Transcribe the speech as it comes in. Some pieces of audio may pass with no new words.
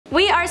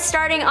are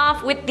starting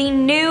off with the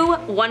new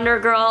Wonder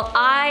Girl.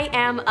 I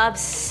am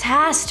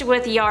obsessed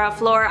with Yara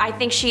Flor. I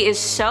think she is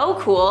so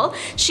cool.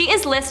 She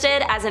is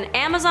listed as an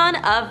Amazon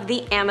of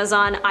the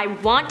Amazon. I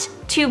want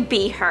to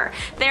be her.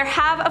 There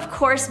have, of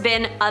course,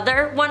 been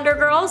other Wonder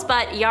Girls,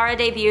 but Yara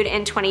debuted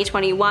in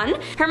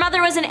 2021. Her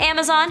mother was an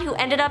Amazon who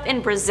ended up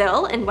in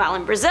Brazil, and while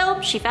in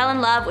Brazil, she fell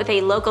in love with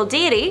a local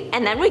deity,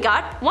 and then we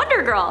got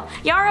Wonder Girl.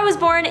 Yara was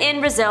born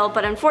in Brazil,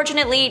 but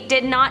unfortunately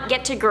did not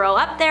get to grow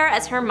up there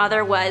as her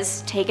mother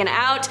was taken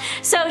out,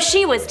 so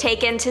she was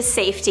taken to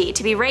safety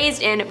to be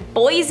raised in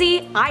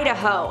Boise,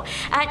 Idaho.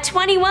 At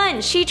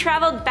 21, she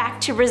traveled back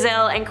to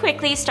Brazil and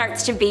quickly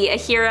starts to be a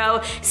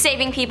hero,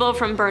 saving people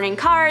from burning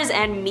cars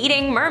and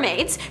meeting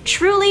mermaids.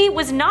 Truly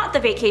was not the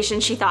vacation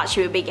she thought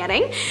she would be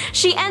getting.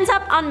 She ends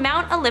up on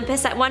Mount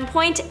Olympus at one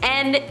point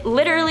and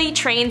literally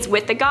trains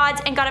with the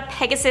gods and got a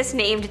Pegasus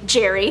named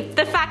Jerry.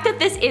 The fact that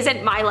this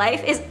isn't my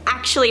life is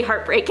actually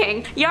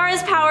heartbreaking.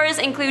 Yara's powers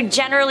include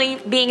generally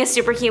being a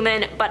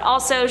superhuman, but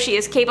also she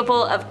is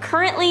capable of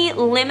currently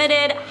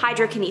limited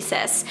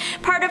hydrokinesis.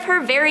 Part of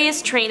her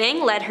various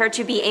training led her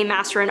to be a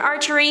master in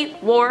archery,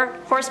 war,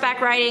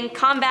 horseback riding,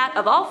 combat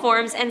of all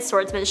forms, and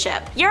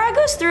swordsmanship. Yara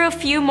goes through a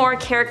few more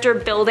character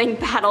building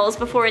battles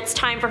before it's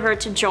time for her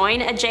to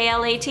join a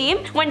JLA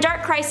team. When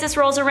Dark Crisis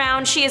rolls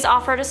around, she is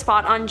offered a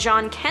spot on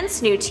John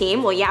Kent's new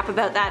team. We'll yap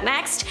about that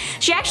next.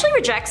 She actually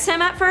rejects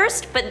him at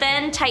first, but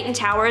then Titan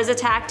Tower is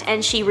attacked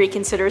and she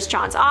reconsiders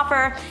John's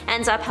offer,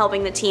 ends up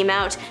helping the team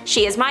out.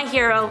 She is my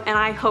hero, and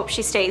I hope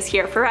she stays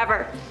here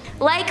forever.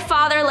 Like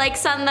father, like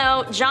son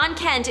though, John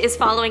Kent is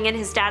following in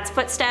his dad's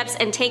footsteps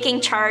and taking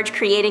charge,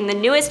 creating the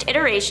newest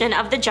iteration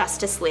of the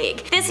Justice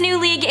League. This new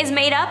league is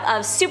made up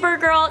of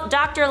Supergirl,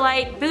 Dr.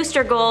 Light,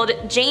 Booster Gold,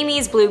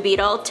 Jamie's Blue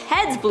Beetle,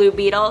 Ted's Blue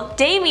Beetle,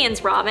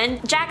 Damian's Robin,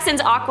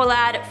 Jackson's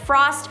Aqualad,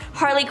 Frost,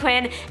 Harley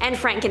Quinn, and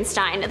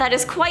Frankenstein. That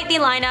is quite the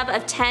lineup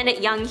of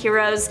 10 young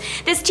heroes.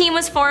 This team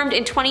was formed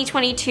in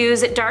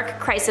 2022's Dark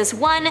Crisis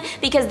 1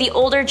 because the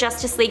older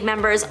Justice League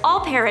members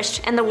all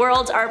perished and the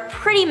worlds are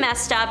pretty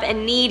messed up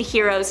and need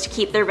heroes to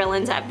keep their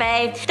villains at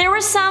bay. There were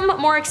some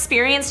more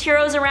experienced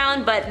heroes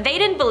around, but they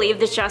didn't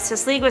believe the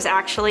Justice League was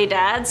actually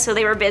dead, so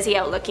they were busy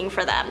out looking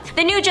for them.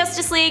 The new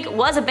Justice League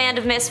was a band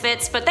of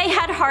misfits, but they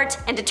had heart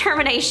and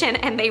determination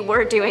and they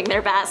were doing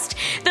their best.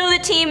 Though the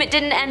team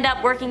didn't end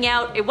up working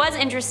out, it was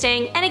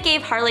interesting and it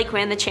gave Harley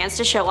Quinn the chance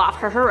to show off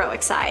her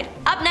heroic side.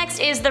 Up next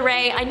is the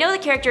Ray. I know the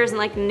character isn't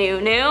like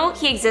new.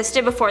 He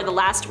existed before the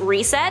last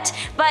reset,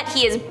 but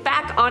he is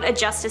back on a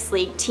Justice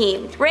League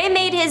team. Ray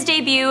made his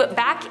debut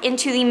back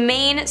into the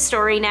main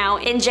story now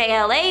in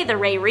JLA, The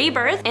Ray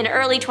Rebirth, in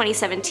early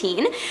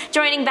 2017,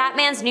 joining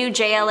Batman's new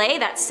JLA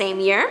that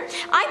same year.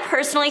 I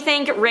personally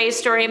think Ray's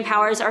story and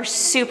powers are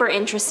super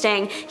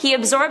interesting. He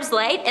absorbs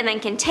light and then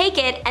can take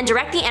it and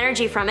direct the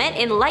energy from it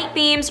in light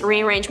beams,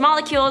 rearrange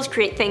molecules,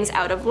 create things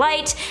out of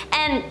light,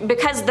 and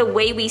because the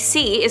way we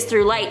see is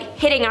through light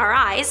hitting our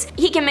eyes,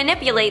 he can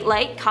manipulate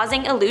light,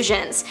 causing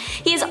illusions.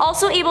 He is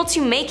also able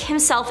to make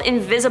himself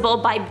invisible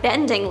by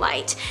bending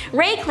light.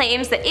 Ray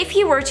claims that if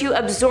he were to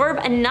absorb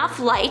enough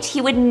light, he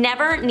would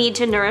never need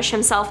to nourish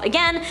himself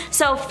again,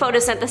 so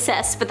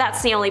photosynthesis, but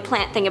that's the only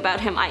plant thing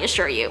about him, I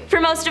assure you. For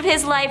most of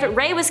his life,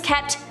 Ray was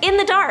kept in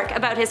the dark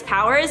about his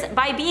powers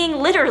by being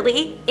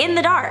literally in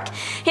the dark.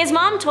 His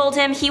mom told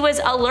him he was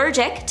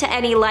allergic to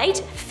any light,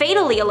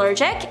 fatally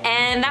allergic,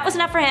 and that was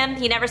enough for him.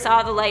 He never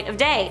saw the light of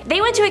day. They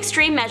went to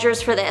extreme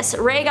measures for this.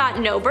 Ray got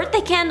no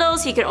birthday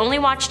candles, he could only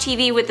watch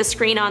TV with the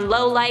screen on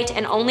low light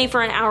and only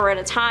for an hour at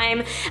a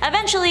time.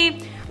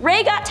 Eventually,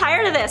 Ray got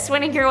tired of this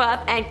when he grew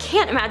up and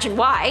can't imagine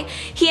why.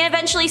 He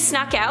eventually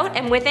snuck out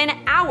and within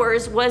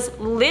hours was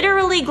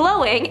literally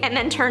glowing and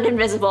then turned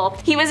invisible.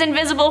 He was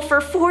invisible for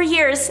 4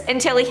 years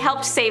until he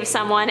helped save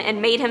someone and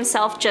made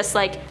himself just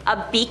like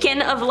a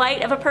beacon of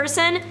light of a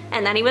person,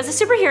 and then he was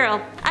a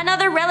superhero.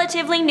 Another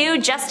relatively new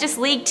Justice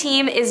League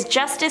team is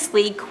Justice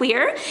League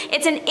Queer.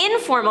 It's an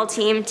informal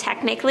team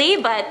technically,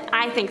 but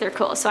I think they're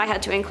cool, so I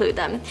had to include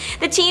them.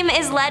 The team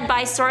is led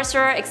by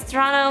Sorcerer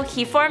Extrano.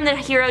 He formed the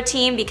hero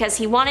team because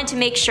he wanted to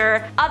make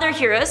sure other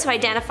heroes who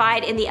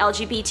identified in the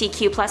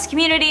LGBTQ+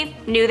 community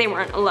knew they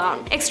weren't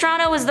alone.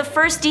 Extrano was the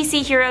first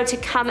DC hero to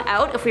come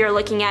out if we are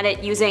looking at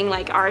it using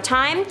like our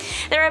time.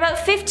 There are about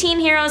 15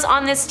 heroes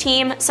on this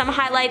team. Some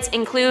highlights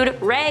include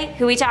Ray,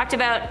 who we talked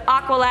about,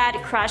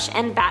 Aqualad, Crush,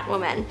 and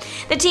Batwoman.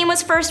 The team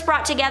was first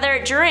brought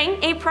together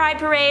during a pride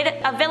parade.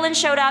 A villain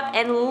showed up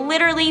and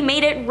literally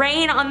made it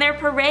rain on their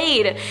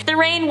parade. The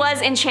rain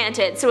was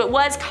enchanted, so it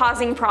was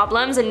causing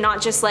problems and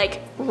not just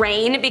like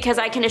rain, because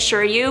I can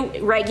assure you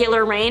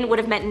regular rain would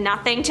have meant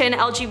nothing to an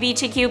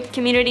LGBTQ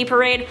community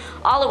parade.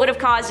 All it would have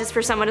caused is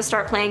for someone to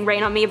start playing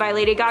Rain on Me by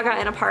Lady Gaga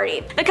in a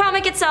party. The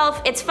comic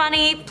itself, it's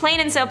funny,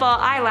 plain and simple,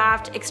 I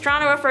laughed.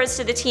 Extrano refers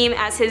to the team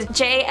as his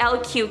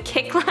JLQ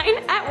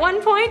kickline at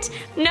one point.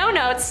 No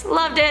notes,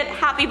 loved it,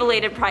 happy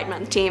belated Pride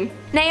Month team.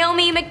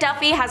 Naomi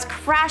McDuffie has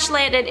crash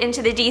landed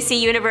into the DC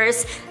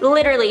universe.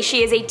 Literally,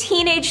 she is a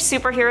teenage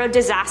superhero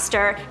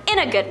disaster in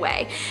a good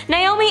way.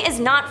 Naomi is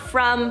not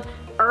from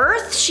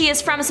Earth. She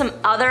is from some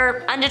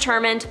other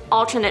undetermined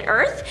alternate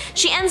Earth.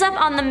 She ends up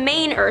on the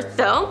main Earth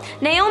though.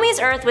 Naomi's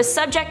Earth was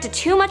subject to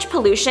too much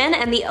pollution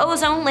and the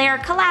ozone layer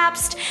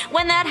collapsed.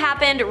 When that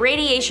happened,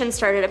 radiation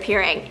started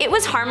appearing. It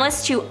was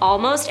harmless to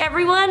almost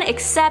everyone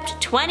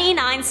except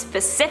 29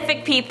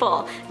 specific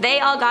people. They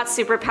all got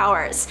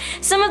superpowers.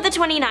 Some of the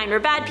 29 were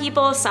bad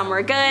people, some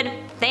were good.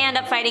 They end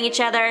up fighting each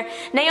other.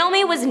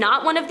 Naomi was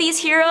not one of these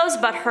heroes,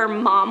 but her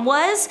mom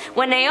was.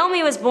 When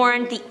Naomi was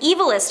born, the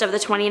evilest of the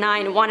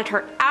 29 wanted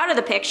her out of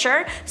the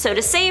picture, so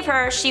to save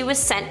her, she was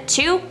sent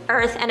to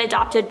Earth and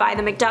adopted by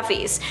the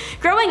McDuffies.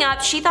 Growing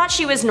up, she thought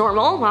she was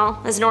normal,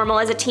 well, as normal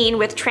as a teen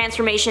with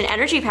transformation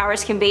energy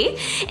powers can be.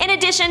 In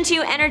addition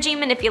to energy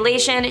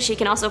manipulation, she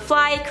can also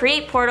fly,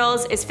 create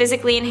portals, is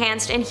physically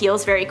enhanced, and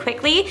heals very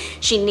quickly.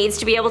 She needs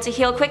to be able to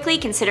heal quickly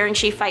considering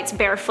she fights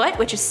barefoot,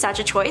 which is such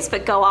a choice,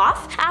 but go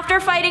off. After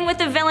fighting with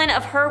the villain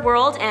of her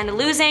world and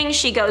losing,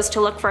 she goes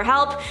to look for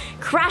help.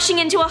 Crashing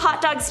into a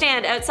hot dog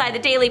stand outside the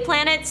Daily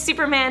Planet,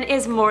 Superman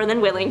is more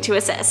than willing to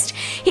assist.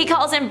 He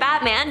calls him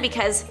Batman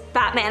because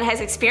Batman has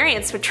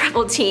experience with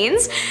troubled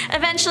teens.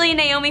 Eventually,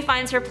 Naomi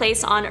finds her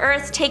place on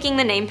Earth, taking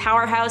the name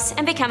Powerhouse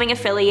and becoming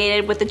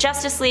affiliated with the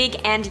Justice League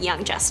and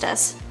Young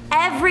Justice.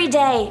 Every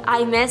day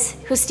I miss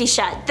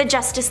Justicia, the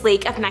Justice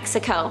League of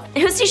Mexico.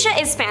 Justicia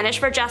is Spanish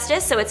for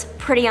justice, so it's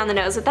pretty on the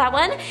nose with that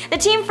one. The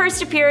team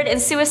first appeared in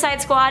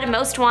Suicide Squad,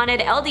 Most Wanted,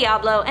 El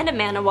Diablo, and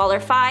Amanda Waller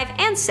 5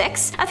 and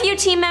 6. A few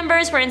team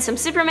members were in some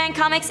Superman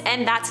comics,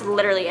 and that's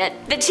literally it.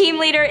 The team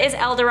leader is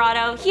El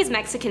Dorado. He's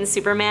Mexican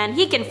Superman.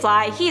 He can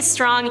fly, he's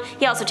strong,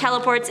 he also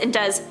teleports and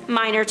does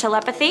minor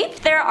telepathy.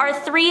 There are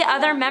 3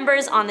 other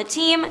members on the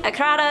team,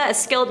 Akrata, a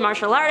skilled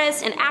martial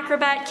artist, an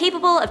acrobat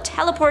capable of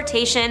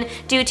teleportation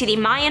due to the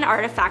Mayan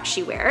artifact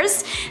she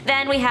wears.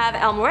 Then we have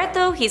El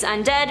Muerto, he's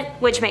undead,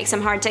 which makes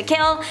him hard to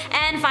kill.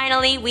 And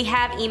finally, we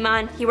have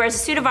Iman. He wears a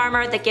suit of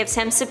armor that gives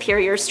him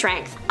superior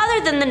strength.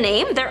 Other than the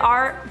name, there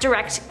are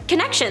direct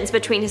connections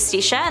between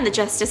Justicia and the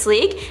Justice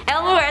League.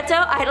 El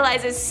Muerto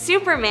idolizes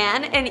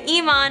Superman, and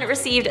Iman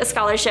received a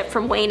scholarship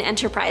from Wayne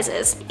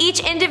Enterprises. Each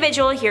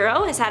individual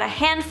hero has had a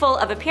handful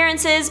of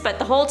appearances, but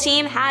the whole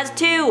team has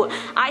 2.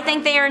 I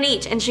think they are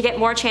neat and should get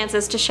more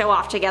chances to show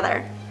off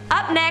together.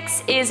 Up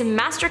next is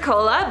Master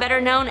Cola, better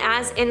known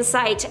as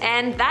Insight,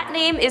 and that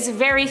name is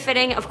very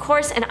fitting, of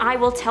course, and I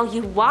will tell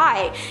you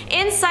why.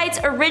 Insight's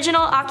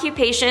original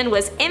occupation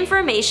was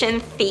information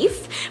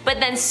thief, but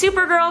then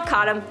Supergirl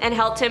caught him and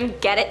helped him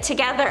get it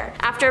together.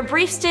 After a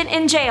brief stint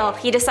in jail,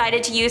 he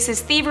decided to use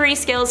his thievery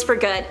skills for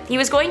good. He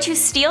was going to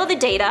steal the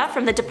data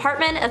from the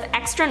Department of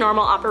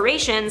Extra-Normal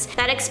Operations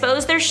that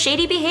exposed their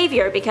shady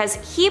behavior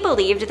because he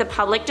believed the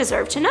public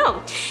deserved to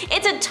know.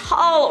 It's a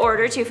tall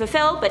order to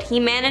fulfill, but he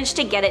managed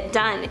to get it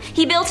done.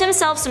 He built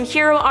himself some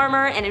hero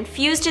armor and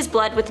infused his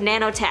blood with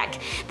nanotech.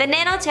 The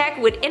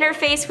nanotech would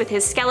interface with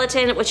his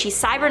skeleton, which he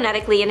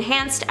cybernetically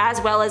enhanced,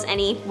 as well as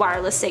any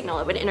wireless signal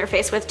it would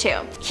interface with too.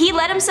 He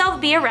let himself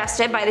be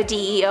arrested by the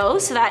DEO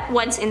so that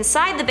once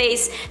inside the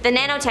base, the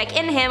nanotech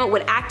in him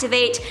would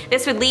activate.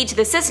 This would lead to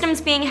the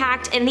systems being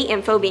hacked and the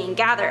info being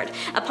gathered.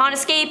 Upon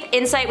escape,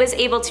 Insight was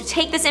able to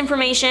take this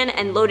information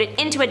and load it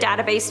into a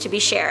database to be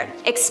shared,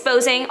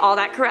 exposing all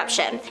that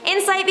corruption.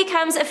 Insight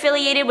becomes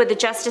affiliated with the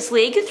Justice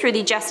League through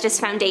the Justice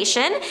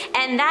Foundation,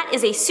 and that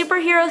is a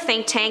superhero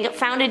think tank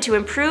founded to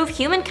improve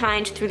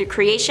humankind through the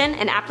creation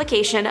and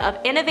application of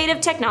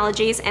innovative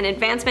technologies and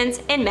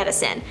advancements in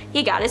medicine.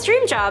 He got his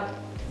dream job.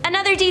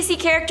 Another DC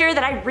character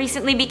that I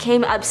recently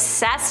became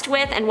obsessed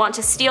with and want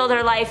to steal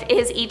their life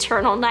is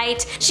Eternal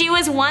Knight. She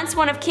was once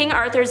one of King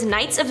Arthur's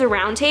Knights of the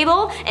Round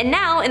Table, and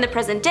now in the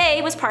present day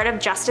was part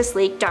of Justice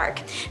League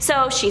Dark.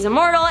 So she's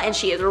immortal and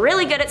she is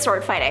really good at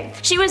sword fighting.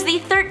 She was the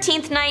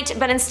 13th Knight,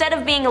 but instead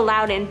of being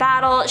allowed in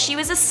battle, she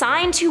was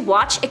assigned to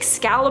watch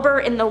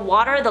Excalibur in the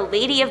water the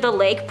Lady of the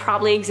Lake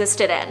probably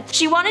existed in.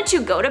 She wanted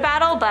to go to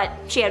battle, but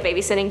she had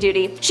babysitting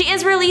duty. She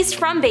is released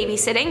from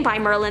babysitting by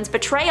Merlin's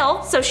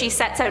betrayal, so she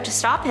sets out to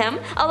stop him.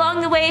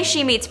 Along the way,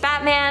 she meets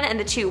Batman and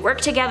the two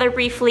work together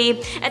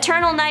briefly.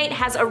 Eternal Knight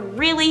has a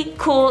really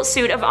cool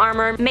suit of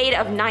armor made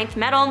of 9th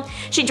metal.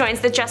 She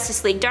joins the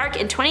Justice League Dark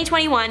in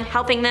 2021,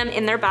 helping them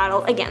in their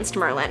battle against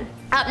Merlin.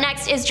 Up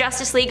next is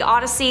Justice League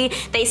Odyssey.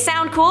 They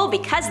sound cool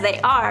because they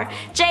are.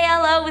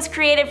 JLO was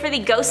created for the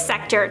Ghost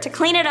Sector to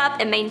clean it up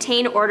and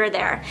maintain order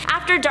there.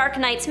 After Dark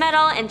Knight's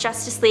Metal and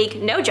Justice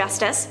League No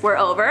Justice were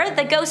over,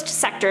 the Ghost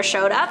Sector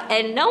showed up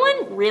and no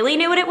one really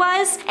knew what it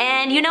was.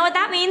 And you know what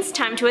that means,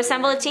 time to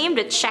assemble a team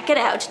to check it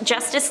out,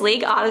 Justice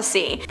League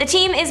Odyssey. The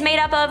team is made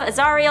up of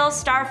Azariel,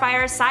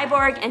 Starfire,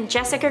 Cyborg, and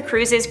Jessica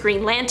Cruz's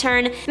Green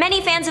Lantern. Many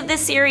fans of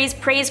this series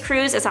praise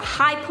Cruz as a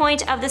high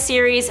point of the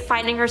series,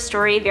 finding her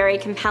story very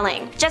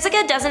compelling.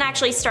 Jessica doesn't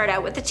actually start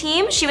out with the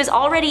team. She was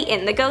already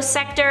in the Ghost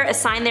Sector,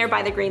 assigned there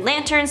by the Green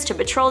Lanterns to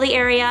patrol the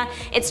area.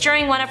 It's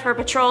during one of her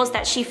patrols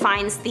that she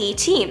finds the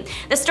team.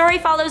 The story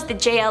follows the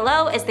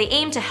JLO as they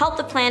aim to help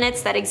the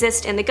planets that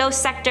exist in the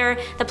Ghost Sector.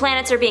 The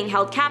planets are being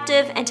held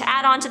captive, and to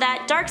add on to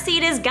that,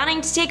 Darkseid is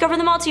gunning to take over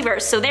the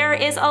multiverse, so there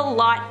is a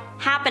lot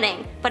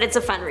happening, but it's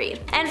a fun read.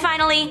 And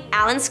finally,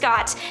 Alan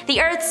Scott.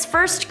 The Earth's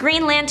first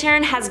Green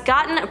Lantern has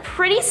gotten a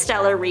pretty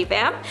stellar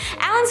revamp.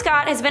 Alan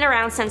Scott has been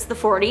around since the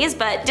 40s,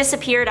 but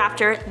disappeared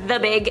after the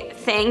big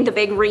thing, the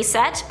big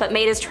reset, but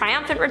made his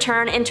triumphant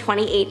return in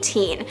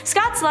 2018.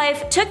 Scott's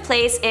life took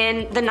place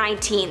in the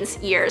 19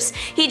 years.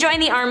 He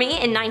joined the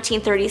army in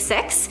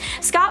 1936.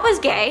 Scott was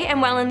gay,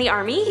 and while in the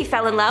army, he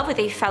fell in love with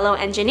a fellow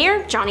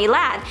engineer, Johnny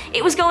Ladd.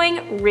 It was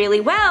going really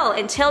well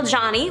until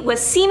Johnny was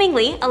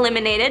seemingly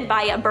eliminated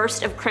by a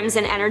burst of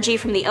crimson energy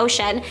from the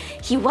ocean.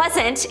 He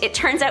wasn't. It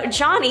turns out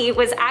Johnny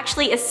was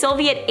actually a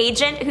Soviet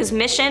agent whose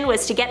mission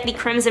was to get the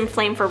Crimson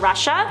Flame for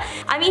Russia.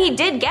 I mean, he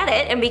did get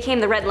it and became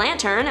the Red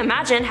Lantern.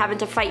 Imagine having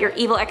to fight your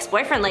evil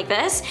ex-boyfriend like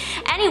this.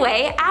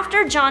 Anyway,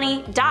 after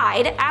Johnny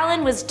died,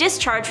 Alan was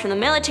discharged from the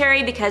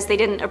military because they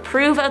didn't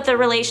approve of the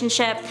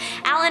relationship.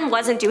 Alan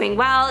wasn't doing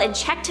well and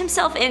checked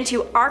himself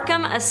into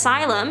Arkham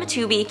Asylum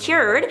to be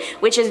cured,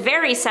 which is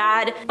very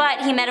sad,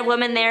 but he met a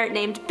woman there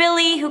named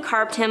Billy who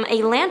carved him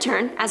a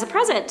lantern as a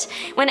present.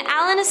 When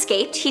Alan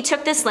escaped, he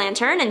took this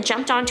lantern and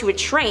jumped onto a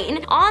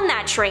train. On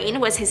that train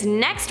was his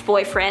next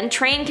boyfriend,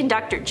 train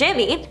conductor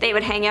Jimmy. They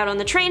would hang out on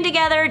the train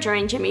together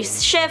during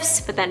Jimmy's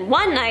shifts, but then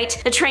one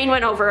night, the train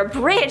went over a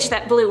bridge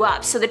that blew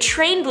up. So the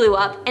train blew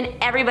up and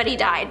everybody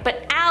died.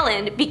 But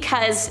Alan,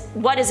 because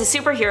what is a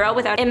superhero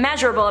without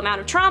immeasurable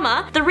amount of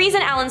trauma, the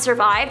reason Alan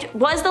survived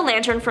was the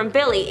lantern from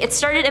Billy. It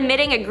started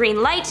emitting a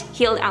green light,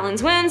 healed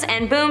Alan's wounds,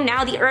 and boom,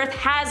 now the Earth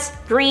has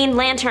Green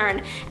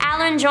Lantern.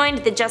 Alan joined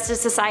the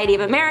Justice Society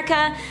of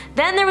America.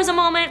 Then there was a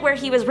moment where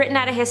he was written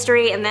out of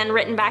history and then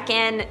written back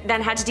in,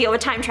 then had to deal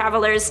with time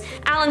travelers.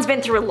 Alan's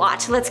been through a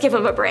lot. Let's give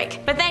him a break.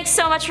 But thanks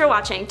so much for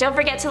watching. Don't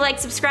forget to like,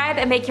 subscribe,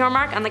 and make your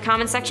mark on the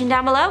comment section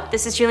down below.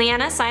 This is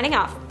Juliana signing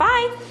off.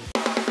 Bye!